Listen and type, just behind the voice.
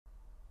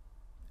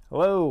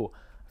Hello!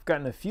 I've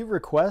gotten a few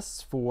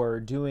requests for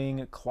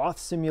doing cloth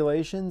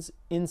simulations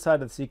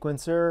inside of the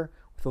sequencer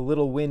with a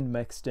little wind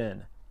mixed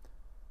in.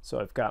 So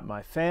I've got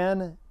my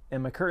fan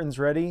and my curtains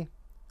ready.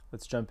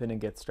 Let's jump in and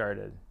get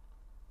started.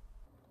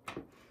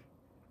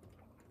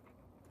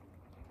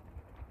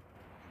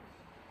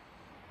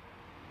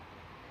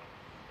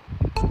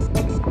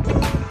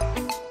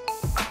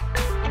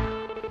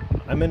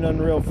 I'm in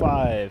Unreal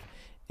 5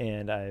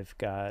 and I've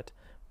got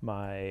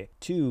my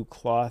two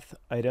cloth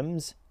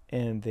items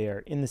and they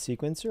are in the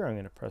sequencer. I'm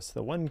going to press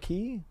the 1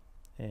 key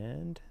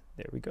and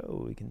there we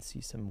go. We can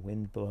see some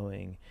wind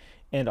blowing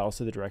and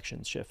also the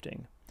directions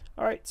shifting.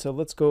 All right, so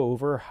let's go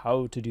over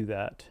how to do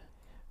that.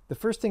 The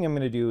first thing I'm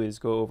going to do is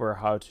go over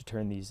how to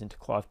turn these into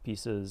cloth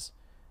pieces.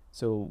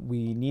 So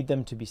we need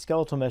them to be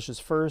skeletal meshes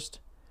first,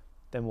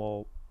 then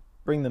we'll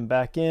bring them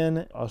back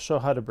in. I'll show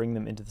how to bring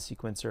them into the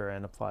sequencer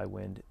and apply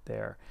wind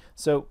there.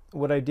 So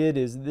what I did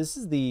is, this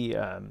is the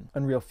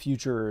Unreal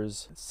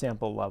Futures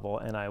sample level,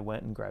 and I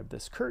went and grabbed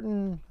this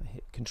curtain, I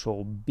hit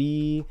Control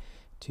B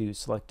to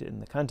select it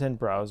in the content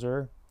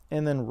browser,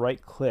 and then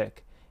right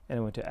click, and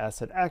I went to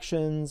Asset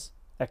Actions,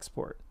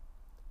 Export.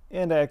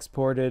 And I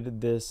exported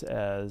this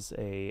as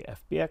a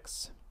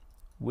FBX,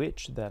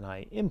 which then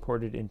I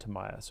imported into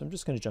Maya. So I'm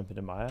just going to jump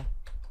into Maya.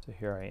 So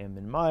here I am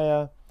in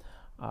Maya.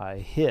 I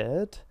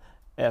hit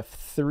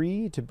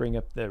F3 to bring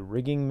up the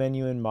rigging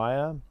menu in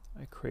Maya.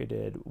 I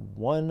created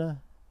one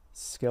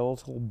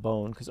skeletal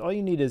bone, because all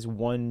you need is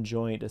one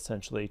joint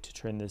essentially to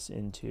turn this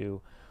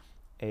into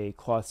a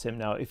cloth sim.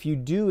 Now, if you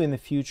do in the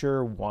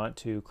future want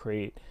to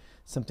create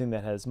something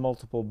that has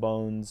multiple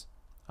bones,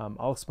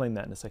 I'll explain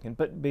that in a second,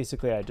 but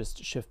basically I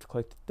just shift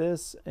clicked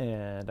this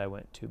and I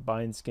went to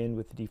bind skin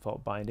with the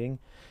default binding.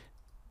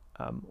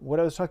 What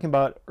I was talking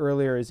about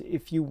earlier is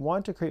if you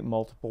want to create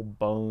multiple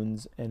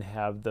bones and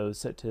have those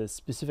set to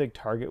specific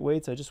target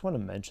weights, I just want to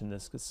mention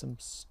this because some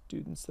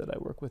students that I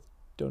work with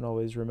don't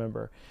always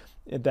remember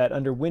that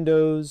under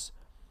Windows,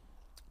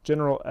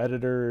 General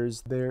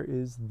Editors, there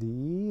is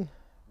the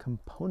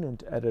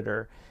Component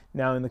Editor.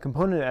 Now in the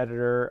Component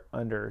Editor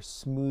under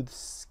Smooth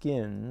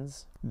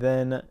Skins,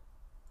 then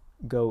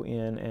go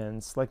in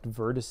and select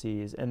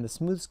vertices, and the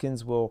smooth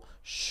skins will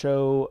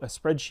show a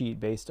spreadsheet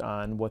based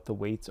on what the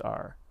weights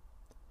are.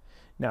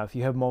 Now, if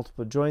you have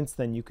multiple joints,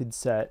 then you could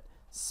set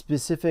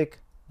specific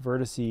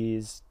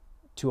vertices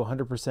to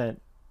 100%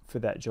 for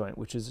that joint,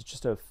 which is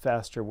just a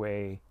faster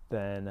way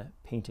than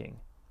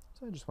painting.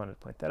 So I just wanted to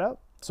point that out.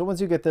 So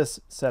once you get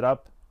this set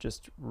up,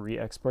 just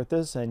re-export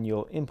this and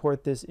you'll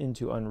import this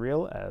into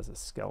Unreal as a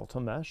skeletal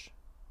mesh.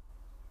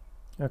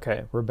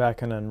 Okay, we're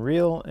back in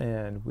Unreal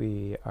and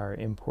we are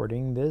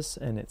importing this,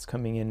 and it's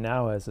coming in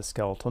now as a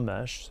skeletal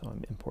mesh, so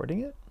I'm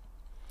importing it.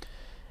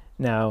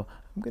 Now,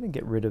 I'm going to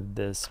get rid of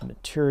this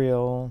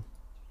material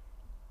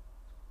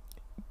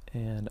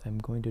and I'm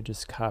going to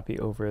just copy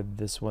over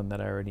this one that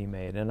I already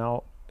made, and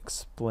I'll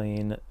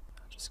explain.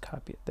 I'll just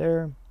copy it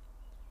there.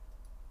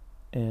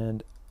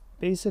 And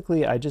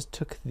basically I just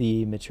took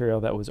the material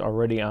that was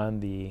already on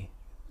the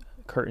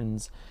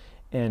curtains,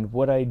 and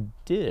what I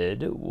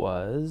did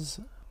was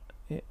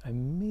I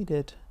made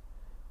it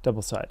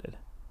double-sided.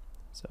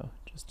 So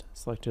just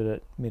selected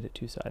it, made it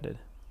two-sided.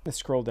 Let's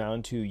scroll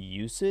down to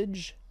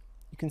usage.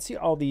 You can see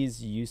all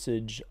these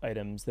usage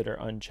items that are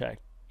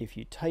unchecked. If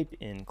you type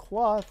in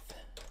cloth,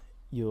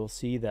 you'll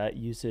see that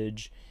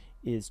usage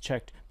is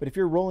checked. But if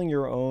you're rolling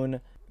your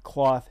own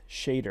cloth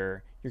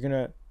shader, you're going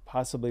to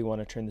possibly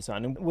want to turn this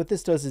on. And what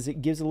this does is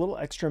it gives a little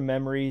extra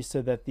memory so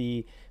that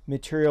the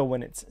material,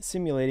 when it's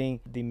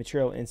simulating, the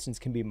material instance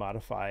can be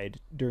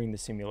modified during the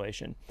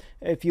simulation.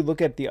 If you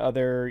look at the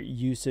other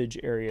usage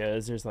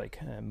areas, there's like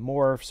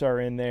morphs are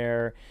in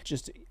there.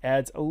 Just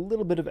adds a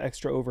little bit of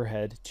extra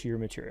overhead to your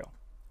material.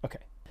 Okay.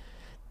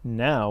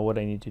 Now what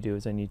I need to do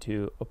is I need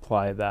to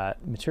apply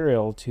that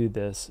material to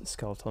this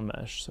skeletal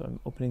mesh. So I'm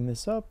opening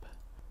this up,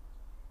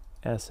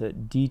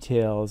 asset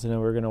details, and then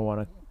we're going to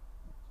want to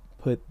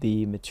put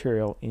the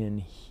material in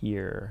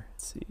here.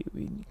 Let's see,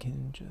 we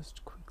can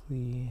just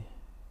quickly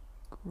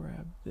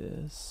grab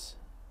this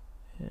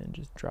and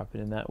just drop it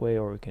in that way,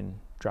 or we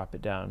can drop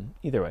it down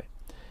either way.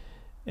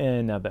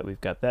 And now that we've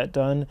got that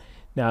done,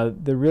 now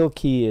the real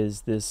key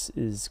is this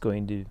is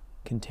going to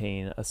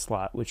contain a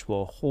slot which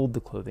will hold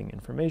the clothing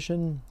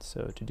information.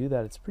 So to do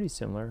that, it's pretty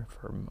similar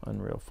from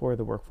Unreal 4,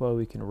 the workflow.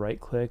 We can right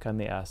click on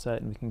the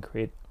asset and we can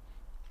create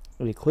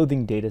a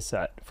clothing data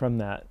set from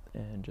that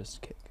and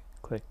just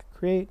click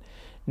create.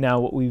 Now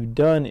what we've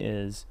done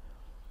is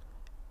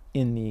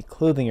in the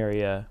clothing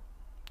area,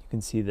 you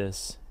can see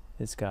this,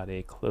 it's got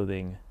a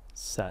clothing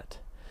set,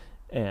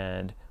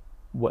 and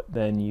what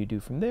then you do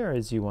from there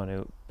is you want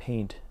to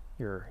paint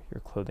your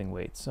clothing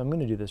weights. So I'm going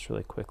to do this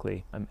really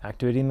quickly. I'm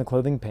activating the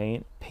clothing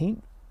paint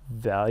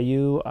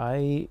value.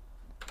 I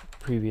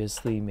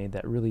previously made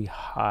that really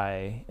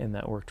high and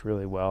that worked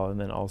really well,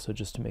 and then also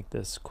just to make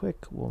this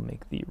quick, we'll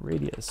make the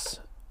radius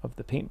of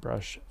the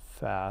paintbrush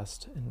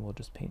fast, and we'll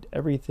just paint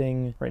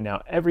everything. Right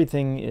now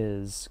everything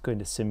is going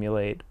to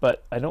simulate,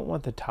 but I don't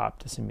want the top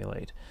to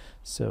simulate.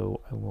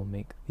 So I will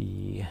make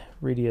the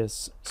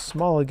radius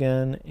small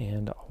again,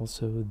 and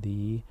also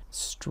the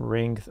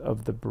strength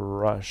of the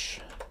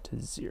brush to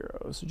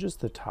 0. So just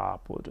the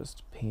top, we'll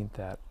just paint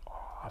that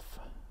off.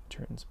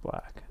 Turns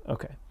black.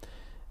 Okay.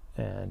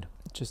 And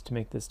just to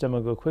make this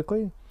demo go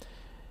quickly,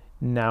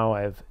 now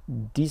I've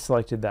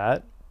deselected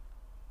that.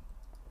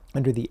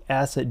 Under the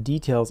asset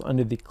details,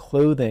 under the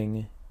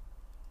clothing,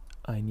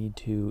 I need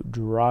to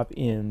drop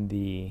in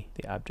the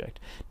object.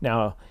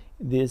 Now,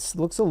 this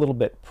looks a little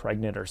bit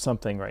pregnant or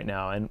something right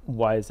now, and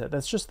why is that?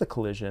 That's just the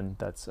collision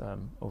that's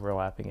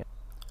overlapping it.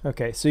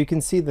 Okay, so you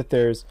can see that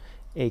there's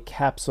a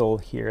capsule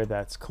here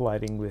that's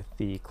colliding with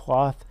the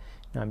cloth.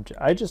 Now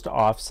I just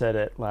offset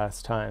it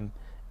last time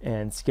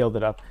and scaled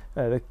it up.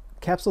 The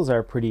capsules are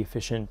a pretty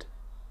efficient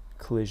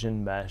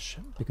collision mesh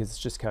because it's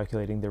just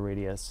calculating the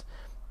radius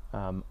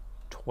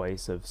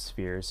twice of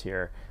spheres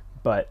here.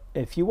 But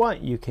if you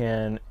want, you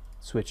can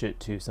switch it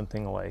to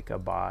something like a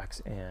box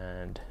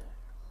and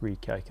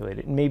recalculate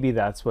it. Maybe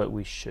that's what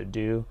we should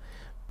do,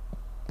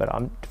 but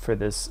for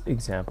this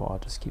example, I'll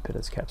just keep it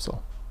as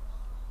capsule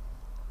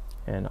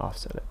and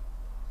offset it.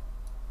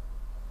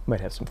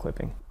 Might have some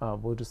clipping.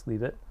 We'll just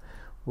leave it.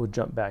 We'll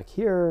jump back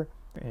here,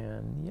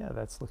 and yeah,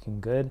 that's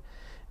looking good.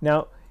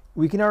 Now,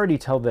 we can already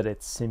tell that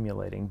it's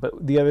simulating,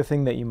 but the other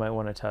thing that you might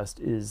want to test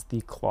is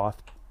the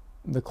cloth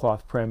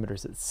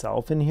parameters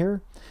itself in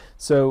here.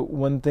 So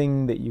one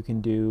thing that you can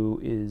do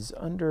is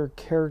under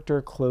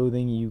character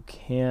clothing, you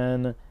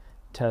can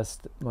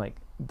test like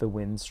the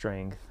wind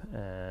strength,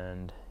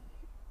 and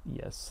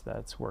yes,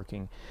 that's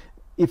working.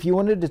 If you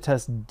wanted to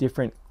test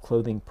different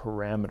clothing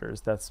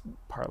parameters, that's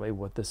partly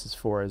what this is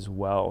for as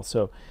well.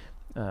 So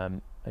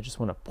I just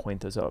want to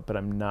point those out, but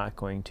I'm not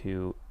going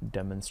to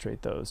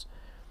demonstrate those.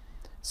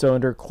 So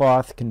under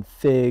cloth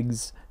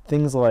configs,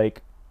 things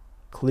like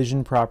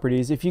collision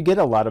properties, if you get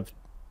a lot of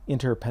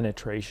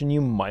interpenetration,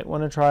 you might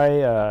want to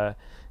try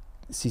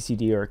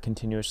CCD or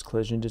continuous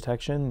collision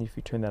detection. If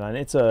you turn that on,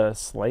 it's a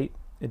slight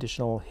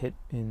additional hit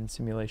in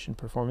simulation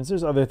performance.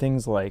 There's other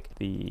things like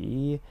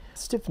the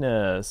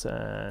stiffness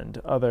and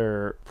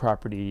other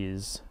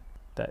properties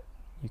that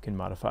you can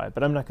modify,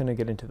 but I'm not going to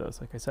get into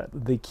those. Like I said,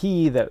 the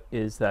key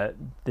is that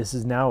this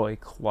is now a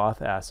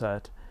cloth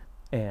asset,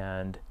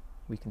 and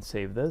we can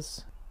save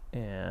this.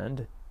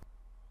 And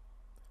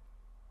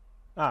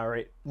all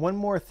right, one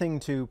more thing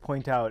to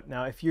point out.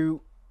 Now, if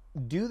you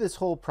do this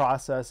whole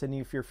process, and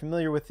if you're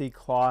familiar with the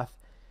cloth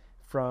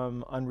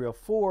from Unreal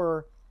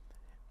 4,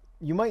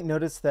 you might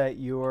notice that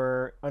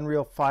your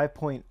Unreal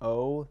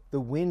 5.0, the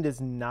wind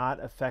is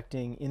not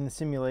affecting, in the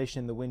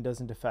simulation, the wind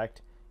doesn't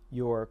affect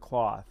your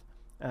cloth.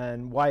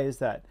 And why is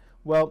that?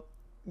 Well,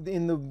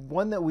 in the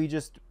one that we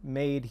just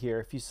made here,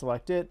 if you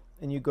select it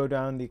and you go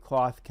down the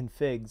cloth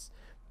configs,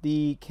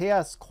 the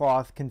chaos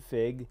cloth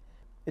config,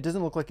 it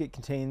doesn't look like it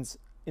contains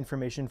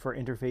information for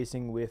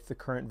interfacing with the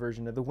current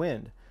version of the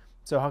wind.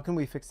 So how can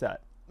we fix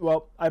that?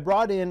 Well, I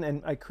brought in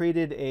and I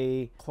created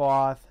a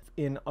cloth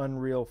in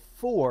Unreal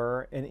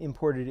 4 and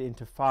imported it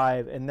into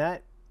 5, and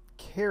that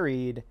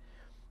carried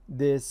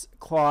this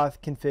cloth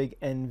config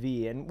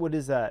NV. And what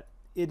is that?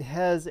 It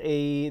has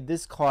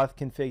this cloth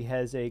config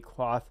has a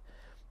cloth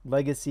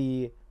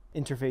legacy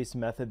interface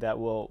method that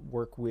will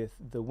work with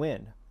the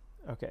wind.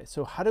 Okay,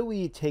 so how do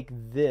we take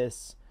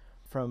this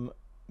from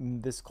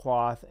this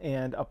cloth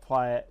and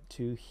apply it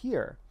to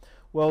here?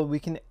 Well, we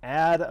can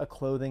add a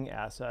clothing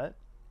asset.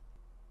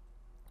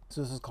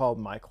 So this is called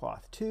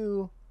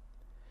myCloth2.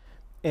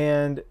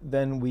 And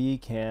then we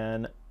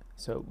can,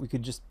 so we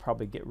could just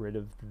probably get rid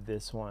of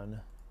this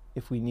one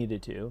if we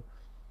needed to.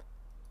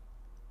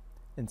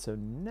 And so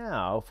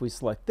now if we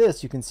select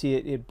this, you can see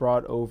it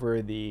brought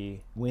over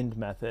the wind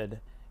method.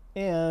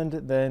 And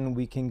then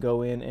we can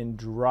go in and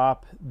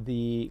drop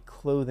the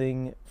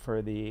clothing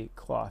for the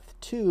cloth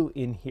 2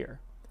 in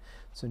here.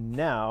 So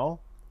now,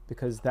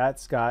 because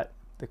that's got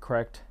the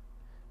correct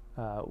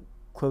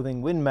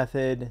clothing wind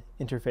method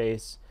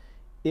interface,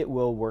 it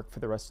will work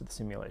for the rest of the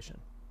simulation.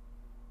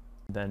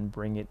 Then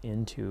bring it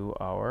into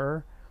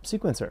our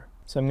sequencer.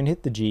 So I'm going to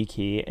hit the G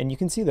key, and you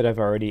can see that I've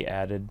already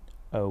added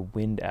a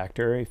wind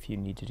actor. If you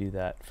need to do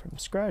that from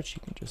scratch,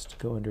 you can just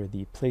go under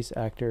the place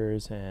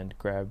actors and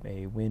grab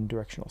a wind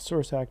directional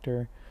source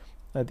actor.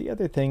 The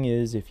other thing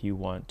is, if you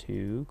want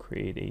to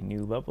create a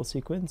new level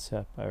sequence,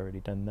 I've already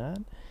done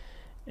that,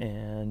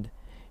 and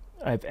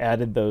I've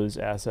added those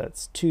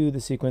assets to the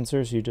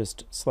sequencer. So you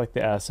just select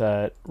the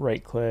asset,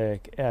 right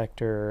click,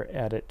 actor,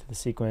 add it to the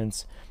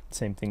sequence.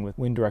 Same thing with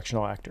wind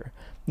directional actor.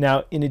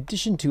 Now, in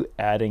addition to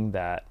adding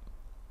that,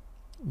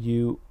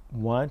 you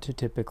want to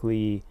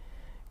typically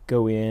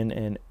go in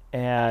and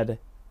add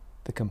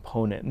the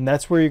component, and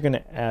that's where you're going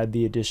to add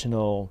the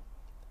additional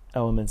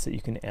elements that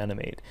you can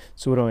animate.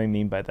 So what do I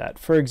mean by that?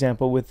 For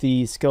example, with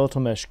the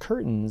skeletal mesh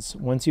curtains,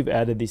 once you've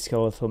added the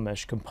skeletal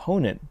mesh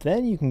component,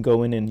 then you can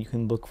go in and you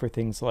can look for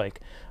things like,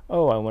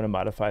 oh, I want to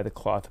modify the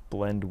cloth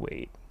blend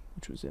weight,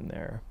 which was in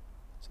there.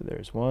 So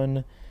there's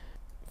one.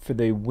 For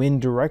the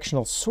wind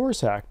directional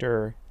source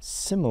actor,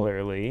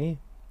 similarly,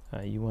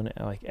 you want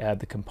to like add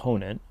the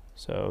component.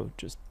 So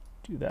just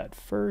do that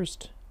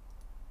first.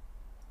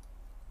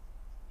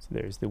 So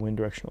there's the wind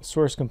directional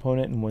source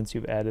component, and once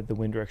you've added the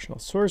wind directional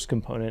source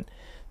component,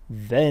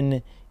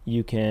 then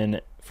you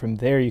can, from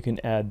there you can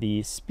add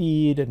the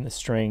speed and the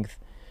strength.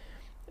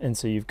 And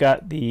so you've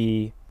got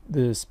the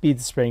speed,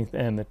 the strength,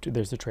 and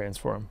there's the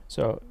transform.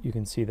 So you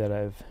can see that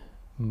I've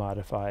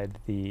modified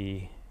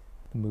the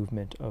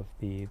movement of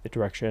the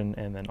direction,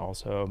 and then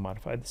also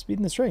modified the speed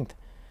and the strength.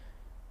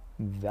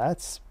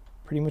 That's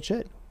pretty much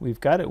it. We've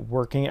got it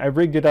working. I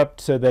rigged it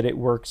up so that it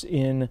works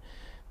in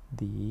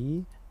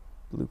the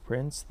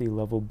blueprints, the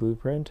level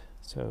blueprint.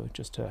 So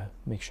just to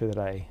make sure that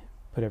I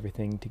put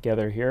everything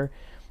together here.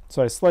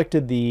 So I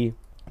selected the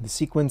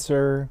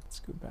sequencer. Let's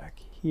go back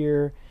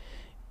here,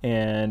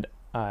 and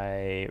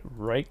I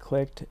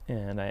right-clicked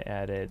and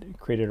I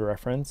created a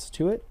reference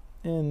to it,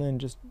 and then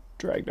just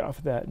dragged off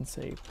of that and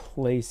say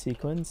play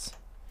sequence,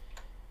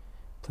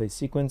 play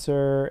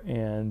sequencer,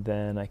 and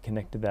then I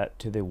connected that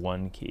to the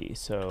 1 key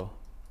so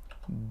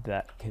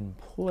that can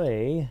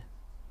play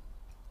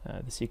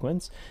the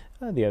sequence.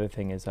 The other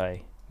thing is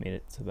I made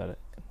it so that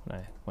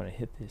when I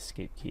hit the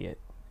escape key, it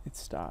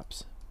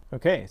stops.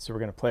 Okay, so we're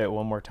going to play it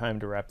one more time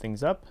to wrap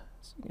things up.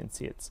 So you can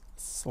see it's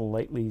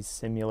slightly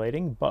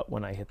simulating, but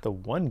when I hit the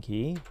 1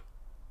 key,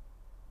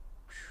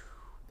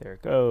 there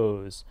it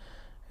goes.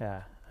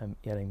 Yeah, I'm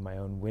adding my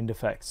own wind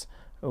effects.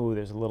 Oh,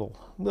 there's a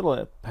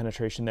little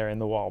penetration there in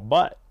the wall,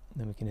 but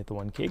then we can hit the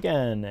 1 key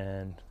again,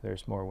 and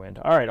there's more wind.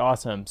 All right,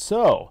 awesome.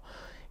 So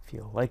if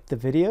you liked the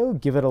video,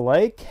 give it a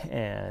like,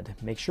 and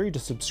make sure you to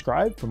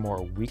subscribe for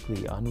more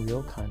weekly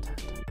Unreal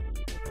content.